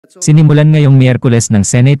Sinimulan ngayong Miyerkules ng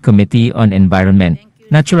Senate Committee on Environment,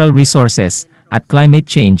 Natural Resources, at Climate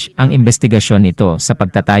Change ang imbestigasyon nito sa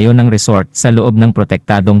pagtatayo ng resort sa loob ng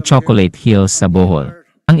protektadong Chocolate Hills sa Bohol.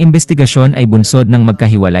 Ang imbestigasyon ay bunsod ng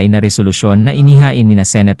magkahiwalay na resolusyon na inihain nina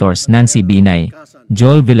Senators Nancy Binay,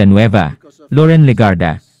 Joel Villanueva, Loren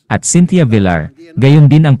Legarda, at Cynthia Villar, gayon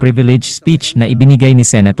din ang privilege speech na ibinigay ni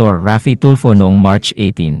Senator Raffy Tulfo noong March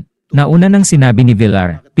 18. Nauna nang sinabi ni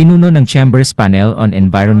Villar, pinuno ng Chamber's Panel on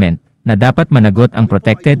Environment, na dapat managot ang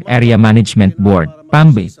Protected Area Management Board,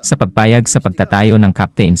 PAMB, sa pagpayag sa pagtatayo ng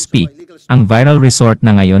Captain's Peak, ang viral resort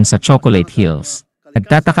na ngayon sa Chocolate Hills.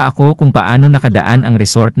 Nagtataka ako kung paano nakadaan ang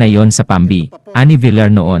resort na iyon sa PAMB, ani Villar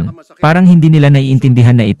noon. Parang hindi nila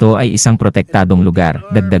naiintindihan na ito ay isang protektadong lugar,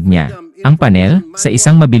 dagdag niya. Ang panel, sa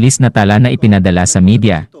isang mabilis na tala na ipinadala sa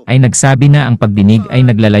media, ay nagsabi na ang pagdinig ay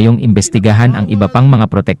naglalayong imbestigahan ang iba pang mga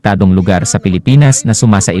protektadong lugar sa Pilipinas na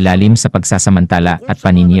sumasailalim sa pagsasamantala at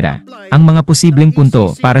paninira. Ang mga posibleng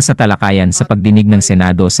punto para sa talakayan sa pagdinig ng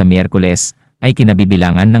Senado sa Miyerkules ay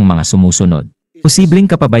kinabibilangan ng mga sumusunod. Posibleng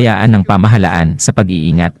kapabayaan ng pamahalaan sa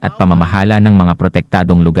pag-iingat at pamamahala ng mga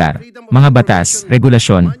protektadong lugar, mga batas,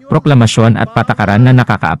 regulasyon, proklamasyon at patakaran na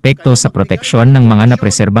nakakaapekto sa proteksyon ng mga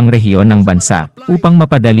napreserbang rehiyon ng bansa upang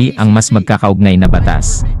mapadali ang mas magkakaugnay na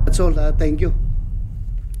batas. That's all. Thank you.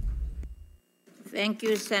 Thank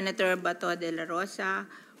you, Senator Bato de la Rosa.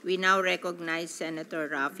 We now recognize Senator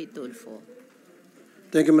Raffy Tulfo.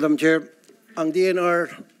 Thank you, Madam Chair. Ang DNR,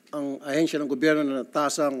 ang ahensya ng gobyerno na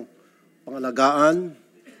natasang pangalagaan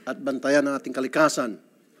at bantayan ng ating kalikasan.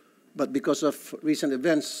 But because of recent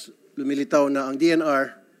events, lumilitaw na ang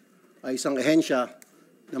DNR ay isang ahensya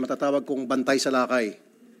na matatawag kong bantay sa lakay,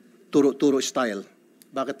 turo-turo style.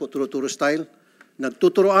 Bakit po turo-turo style?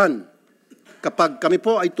 Nagtuturoan. Kapag kami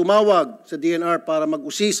po ay tumawag sa DNR para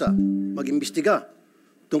mag-usisa, mag-imbestiga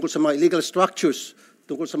tungkol sa mga illegal structures,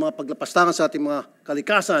 tungkol sa mga paglapastangan sa ating mga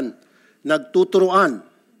kalikasan, nagtuturoan.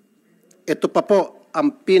 Ito pa po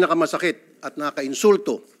ang pinakamasakit at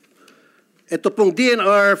nakaka-insulto. Ito pong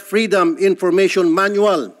DNR Freedom Information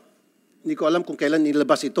Manual, hindi ko alam kung kailan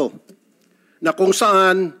nilabas ito, na kung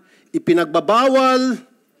saan ipinagbabawal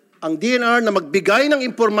ang DNR na magbigay ng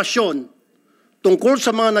impormasyon tungkol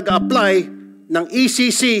sa mga nag-a-apply ng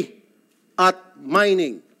ECC at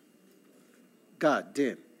mining. God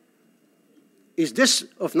damn. Is this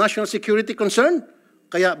of national security concern?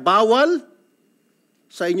 Kaya bawal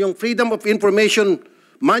sa inyong Freedom of Information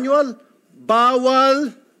Manual,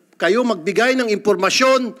 bawal kayo magbigay ng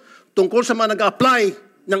impormasyon tungkol sa mga nag-apply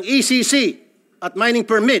ng ECC at mining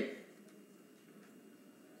permit.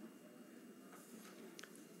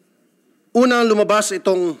 Unang lumabas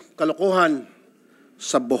itong kalokohan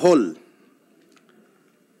sa Bohol,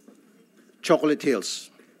 Chocolate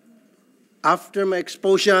Hills. After my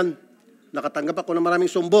expose yan, nakatanggap ako ng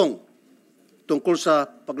maraming sumbong tungkol sa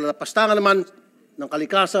paglalapastangan naman ng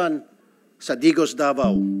kalikasan sa Digos,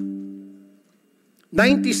 Davao.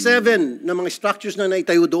 97 na mga structures na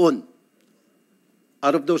naitayo doon.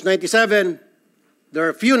 Out of those 97, there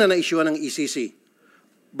are few na na-issue ng ECC.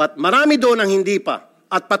 But marami doon ang hindi pa.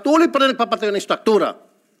 At patuloy pa rin nagpapatayo ng struktura.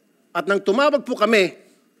 At nang tumawag po kami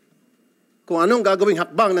kung anong gagawing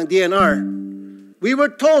hakbang ng DNR, we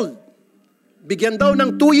were told, bigyan daw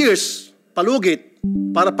ng 2 years palugit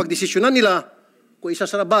para pagdesisyonan nila kung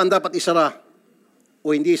isasara ba ang dapat isara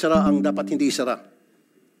o hindi isara ang dapat hindi isara.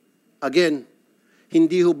 Again,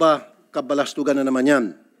 hindi ho ba kabalastugan na naman yan?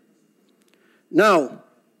 Now,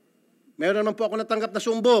 meron naman po ako natanggap na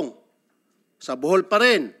sumbong. Sa Bohol pa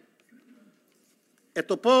rin.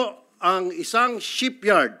 Ito po ang isang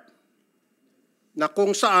shipyard na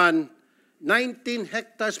kung saan 19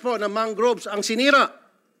 hectares po na mangroves ang sinira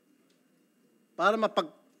para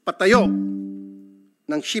mapagpatayo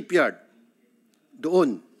ng shipyard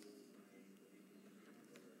doon.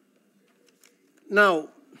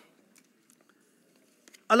 Now,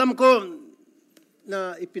 alam ko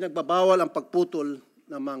na ipinagbabawal ang pagputol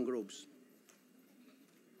ng mangroves.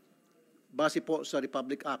 Base po sa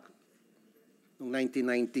Republic Act noong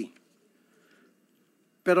 1990.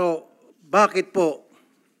 Pero bakit po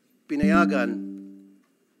pinayagan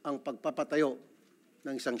ang pagpapatayo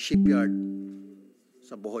ng isang shipyard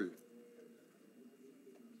sa Bohol?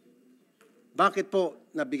 Bakit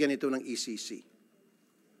po nabigyan ito ng ECC?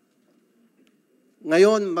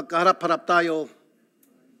 Ngayon, magkaharap-harap tayo,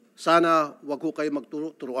 sana wag ho kayo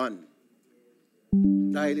magturuan.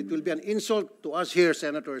 Dahil it will be an insult to us here,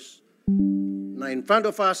 Senators, na in front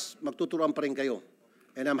of us, magtuturuan pa rin kayo.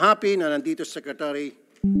 And I'm happy na nandito Secretary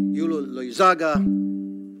Yulo Loizaga,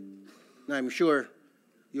 na I'm sure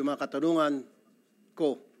yung mga katanungan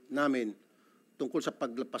ko namin tungkol sa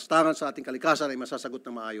paglapastangan sa ating kalikasan ay masasagot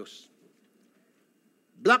na maayos.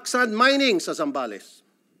 Black sand mining sa Zambales.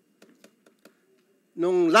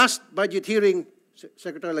 Nung last budget hearing,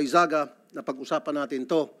 Secretary Lizaga, na pag-usapan natin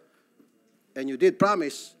to, and you did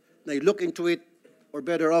promise na you-look into it, or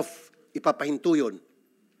better off, ipapahinto yun.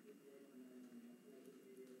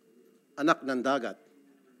 Anak ng dagat.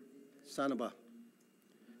 Sana ba?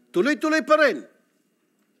 Tuloy-tuloy pa rin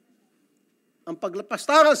ang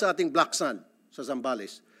paglapastangan sa ating black sand sa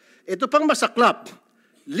Zambales. Ito pang masaklap.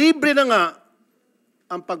 Libre na nga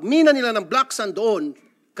ang pagmina nila ng black sand doon,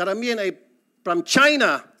 karamihan ay from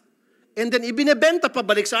China, and then ibinebenta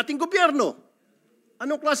pabalik sa ating gobyerno.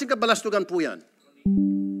 Anong klaseng kabalastugan po yan?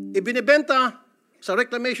 Ibinebenta sa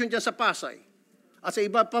reclamation dyan sa Pasay at sa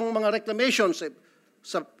iba pang mga reclamation sa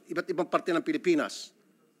iba't ibang parte ng Pilipinas.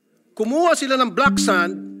 Kumuha sila ng black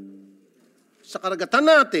sand sa karagatan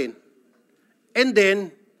natin and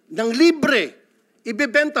then, ng libre,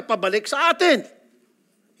 ibebenta pabalik sa atin.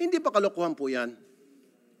 Hindi ba kalokohan po yan?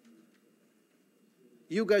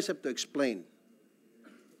 You guys have to explain.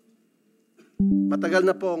 Matagal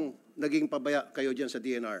na pong naging pabaya kayo dyan sa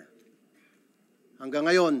DNR. Hanggang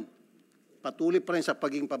ngayon, patuloy pa rin sa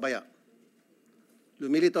pagiging pabaya.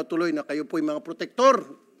 Lumilitaw tuloy na kayo po yung mga protektor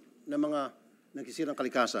ng mga nagsisirang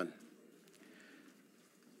kalikasan.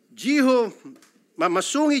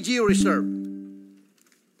 Masungi Geo Reserve.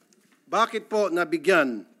 Bakit po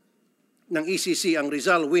nabigyan ng ECC ang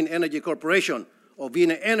Rizal Wind Energy Corporation o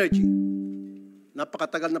Vina Energy?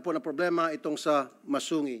 Napakatagal na po na problema itong sa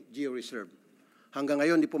Masungi Geo Reserve. Hanggang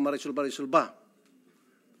ngayon, di po marisulba-resulba.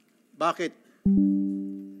 Bakit?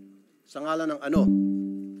 Sa ngalan ng ano?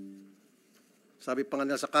 Sabi pa nga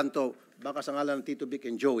nila sa kanto, baka sa ngalan ng Tito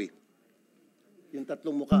Vic and Joey. Yung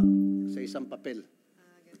tatlong muka sa isang papel.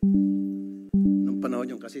 Nung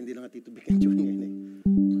panahon yun, kasi hindi na nga Tito Vic and Joey ngayon eh.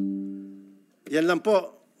 Yan lang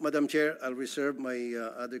po, Madam Chair. I'll reserve my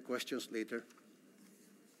other questions later.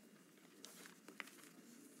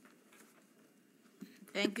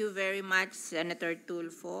 Thank you very much, Senator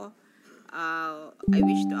Tulfo. I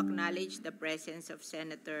wish to acknowledge the presence of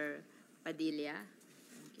Senator Padilla.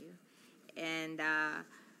 Thank you. And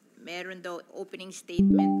meron daw opening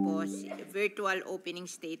statement po, virtual opening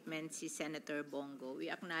statement si Senator Bongo.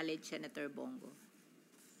 We acknowledge Senator Bongo.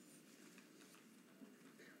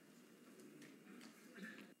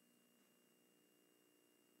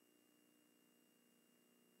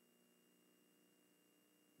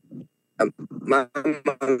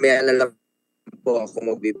 Mamaya na lang po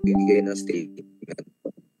ako magbibigay ng statement.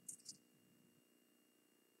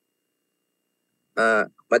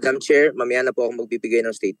 Madam Chair, mamaya na po ako magbibigay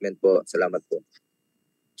ng statement po. Salamat po.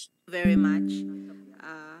 Very much.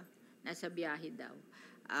 Nasa biyahe daw.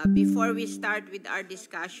 Before we start with our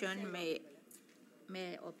discussion, may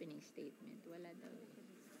opening statement. Wala daw.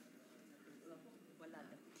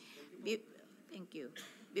 Thank you.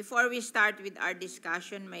 Before we start with our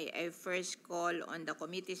discussion, may I first call on the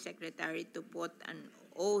committee secretary to put an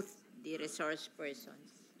oath the resource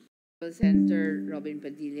persons. Senator Robin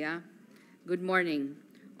Padilla. Good morning.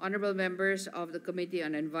 Honorable members of the Committee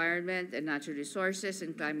on Environment and Natural Resources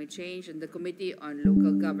and Climate Change and the Committee on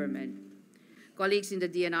Local Government. Colleagues in the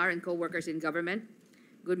DNR and co-workers in government,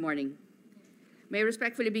 good morning. May I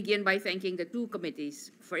respectfully begin by thanking the two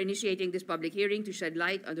committees for initiating this public hearing to shed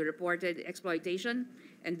light on the reported exploitation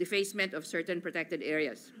and defacement of certain protected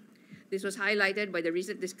areas. This was highlighted by the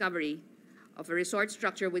recent discovery of a resort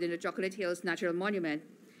structure within the Chocolate Hills Natural Monument,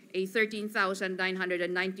 a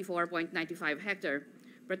 13,994.95 hectare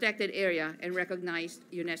protected area and recognized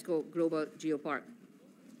UNESCO Global Geopark.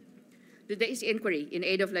 Today's inquiry in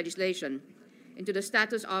aid of legislation into the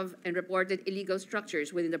status of and reported illegal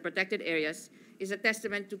structures within the protected areas is a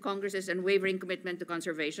testament to Congress's unwavering commitment to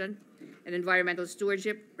conservation and environmental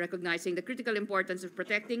stewardship, recognizing the critical importance of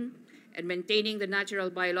protecting and maintaining the natural,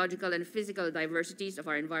 biological, and physical diversities of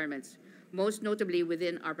our environments, most notably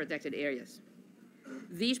within our protected areas.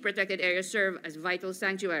 These protected areas serve as vital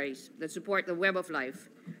sanctuaries that support the web of life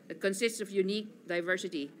that consists of unique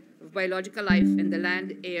diversity of biological life and the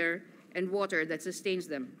land, air, and water that sustains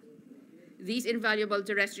them. These invaluable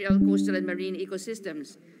terrestrial, coastal, and marine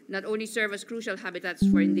ecosystems not only serve as crucial habitats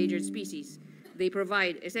for endangered species, they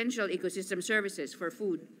provide essential ecosystem services for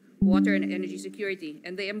food, water, and energy security,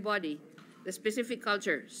 and they embody the specific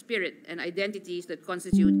culture, spirit, and identities that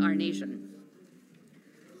constitute our nation.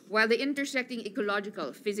 While the intersecting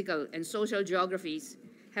ecological, physical, and social geographies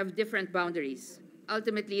have different boundaries,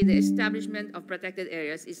 ultimately the establishment of protected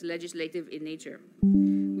areas is legislative in nature.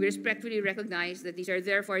 We respectfully recognize that these are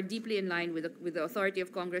therefore deeply in line with the authority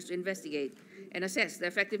of Congress to investigate and assess the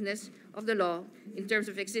effectiveness of the law in terms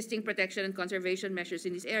of existing protection and conservation measures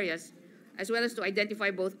in these areas, as well as to identify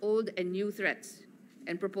both old and new threats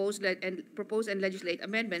and propose and legislate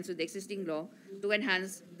amendments to the existing law to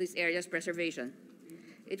enhance this area's preservation.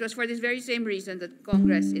 It was for this very same reason that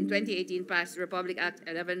Congress in 2018 passed Republic Act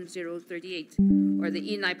 11038, or the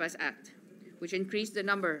eNIPAS Act, which increased the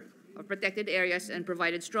number of protected areas and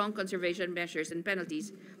provided strong conservation measures and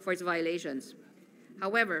penalties for its violations.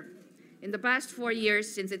 However, in the past 4 years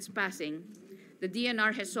since its passing, the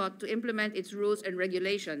DNR has sought to implement its rules and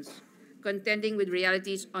regulations, contending with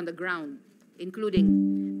realities on the ground,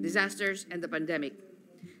 including disasters and the pandemic.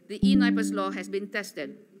 The eNIPAS law has been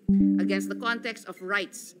tested against the context of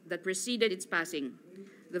rights that preceded its passing,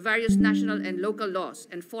 the various national and local laws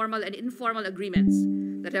and formal and informal agreements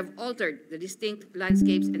that have altered the distinct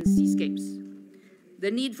landscapes and seascapes,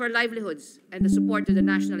 the need for livelihoods and the support to the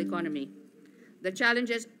national economy, the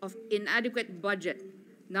challenges of inadequate budget,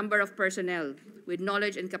 number of personnel with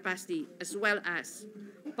knowledge and capacity, as well as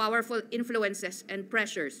powerful influences and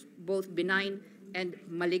pressures, both benign and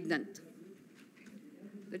malignant.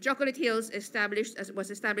 The Chocolate Hills was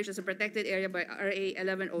established as a protected area by RA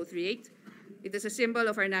 11038. It is a symbol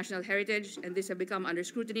of our national heritage, and this has become under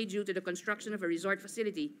scrutiny due to the construction of a resort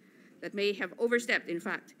facility that may have overstepped, in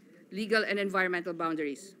fact, legal and environmental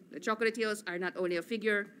boundaries. The Chocolate Hills are not only a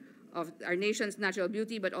figure of our nation's natural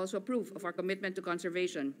beauty, but also proof of our commitment to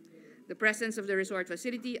conservation. The presence of the resort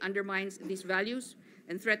facility undermines these values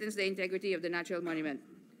and threatens the integrity of the natural monument.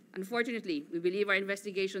 Unfortunately, we believe our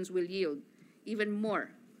investigations will yield even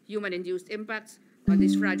more human-induced impacts on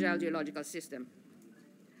this fragile geological system.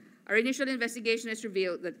 Our initial investigation has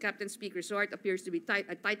revealed that Captain's Peak Resort appears to be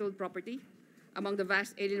a titled property among the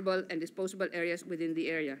vast alienable and disposable areas within the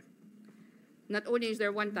area. Not only is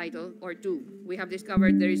there one title, or two, we have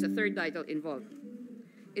discovered there is a third title involved.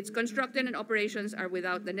 Its construction and operations are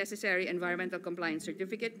without the necessary environmental compliance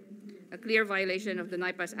certificate, a clear violation of the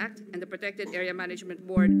NIPAS Act and the Protected Area Management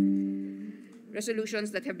Board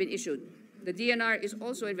resolutions that have been issued. The DNR is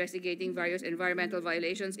also investigating various environmental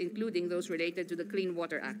violations, including those related to the Clean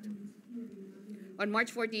Water Act. On March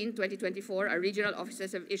 14, 2024, our regional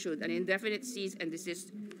offices have issued an indefinite cease and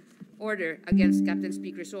desist order against Captain's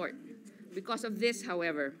Peak Resort. Because of this,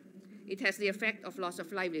 however, it has the effect of loss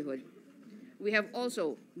of livelihood. We have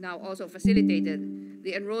now also facilitated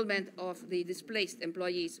the enrollment of the displaced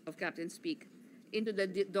employees of Captain's Peak into the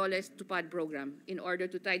Doles Tupad program in order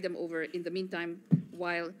to tide them over in the meantime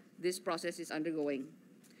while this process is undergoing.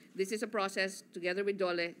 This is a process, together with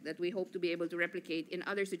Dole, that we hope to be able to replicate in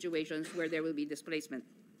other situations where there will be displacement.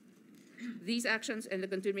 These actions and the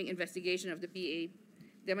continuing investigation of the PA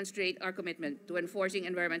demonstrate our commitment to enforcing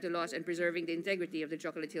environmental laws and preserving the integrity of the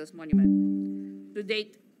Chocolate Hills Monument. To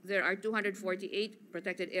date, there are 248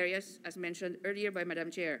 protected areas, as mentioned earlier by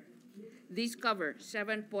Madam Chair. These cover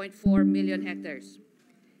 7.4 million hectares.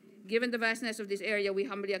 Given the vastness of this area, we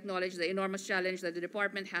humbly acknowledge the enormous challenge that the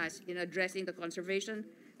department has in addressing the conservation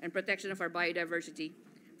and protection of our biodiversity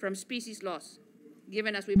from species loss,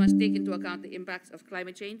 given as we must take into account the impacts of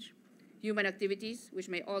climate change, human activities which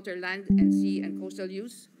may alter land and sea and coastal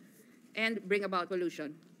use, and bring about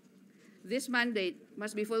pollution. This mandate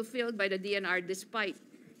must be fulfilled by the DNR despite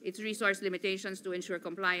its resource limitations to ensure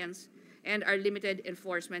compliance and our limited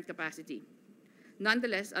enforcement capacity.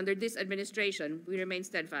 Nonetheless, under this administration, we remain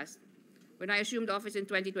steadfast. When I assumed office in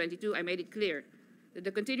 2022, I made it clear that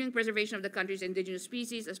the continuing preservation of the country's indigenous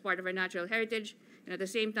species as part of our natural heritage, and at the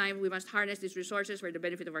same time, we must harness these resources for the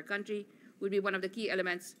benefit of our country, would be one of the key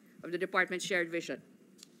elements of the department's shared vision.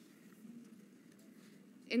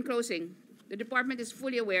 In closing, the department is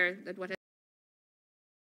fully aware that what